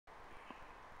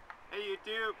Hey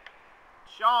YouTube,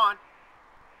 Sean,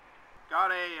 got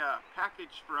a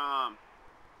package from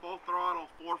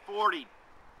FullThrottle440,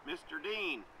 Mr.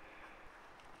 Dean,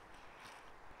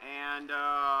 and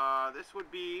this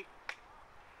would be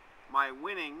my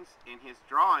winnings in his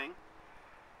drawing.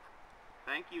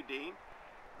 Thank you, Dean,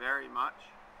 very much.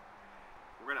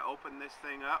 We're going to open this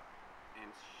thing up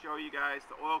and show you guys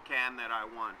the oil can that I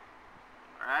won.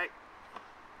 Alright?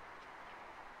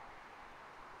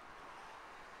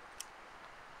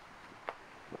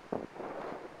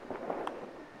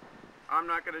 I'm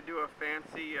not going to do a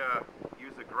fancy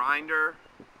use a grinder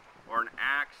or an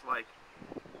axe like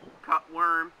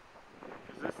cutworm,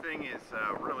 because this thing is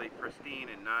really pristine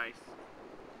and nice,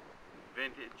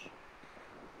 vintage,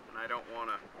 and I don't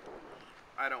want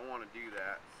to do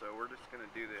that. So we're just going to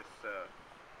do this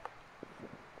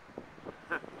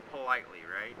politely,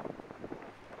 right?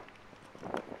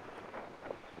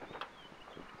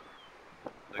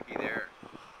 Looky there.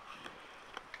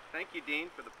 Thank you, Dean,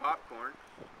 for the popcorn.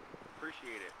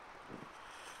 Appreciate it.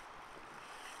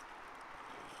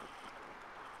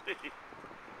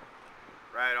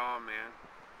 Right on, man.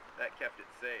 That kept it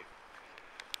safe.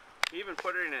 He even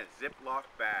put it in a Ziploc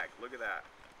bag. Look at that.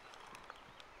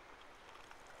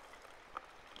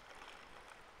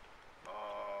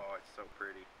 Oh, it's so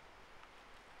pretty.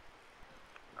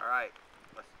 Alright,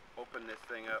 let's open this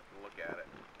thing up and look at it.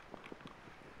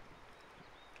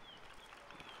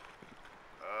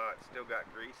 It's still got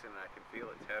grease in it. I can feel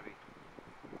it's heavy.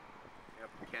 Yep,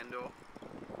 Kendall.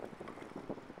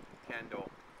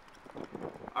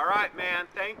 Alright, man,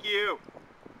 thank you.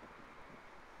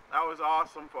 That was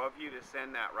awesome of you to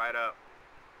send that right up.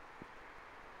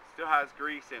 Still has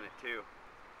grease in it too.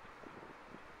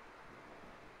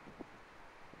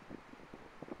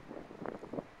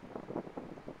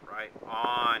 Right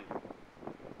on.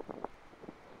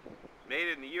 Made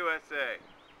in the USA.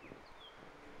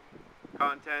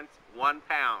 Contents 1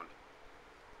 pound.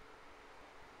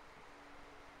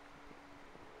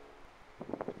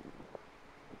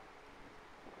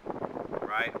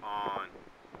 Right on.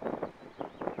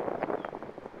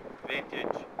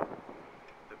 Vintage.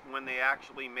 When they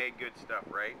actually made good stuff,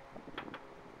 right?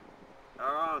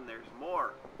 Oh, and there's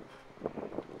more.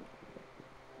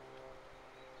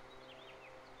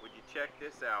 Would you check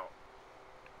this out?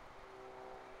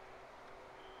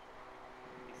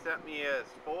 He sent me his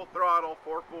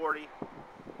FullThrottle440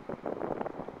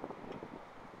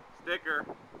 sticker.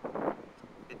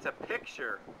 It's a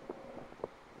picture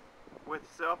with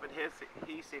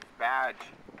self-adhesive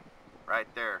badge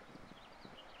right there.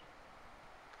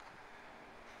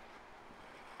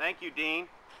 Thank you, Dean.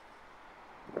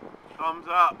 Thumbs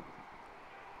up.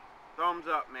 Thumbs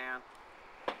up, man.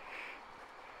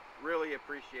 Really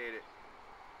appreciate it.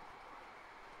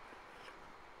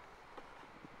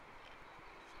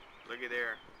 Look at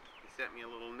there. He sent me a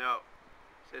little note.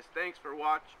 Says, thanks for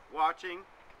watching.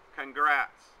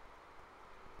 Congrats.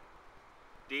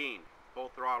 Dean,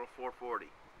 FullThrottle440.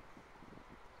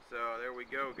 So there we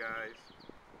go, guys.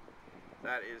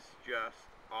 That is just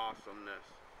awesomeness.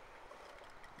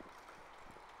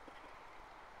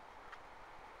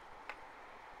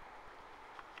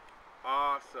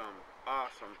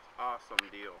 Awesome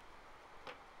deal.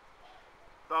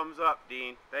 Thumbs up,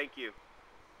 Dean. Thank you.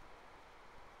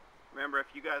 Remember, if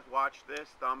you guys watch this,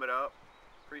 thumb it up.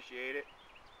 Appreciate it.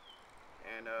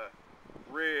 And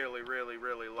really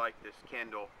like this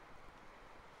Kendall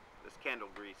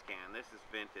grease can. This is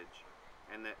vintage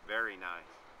and very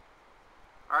nice.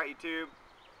 Alright, YouTube.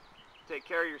 Take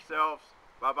care of yourselves.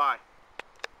 Bye-bye.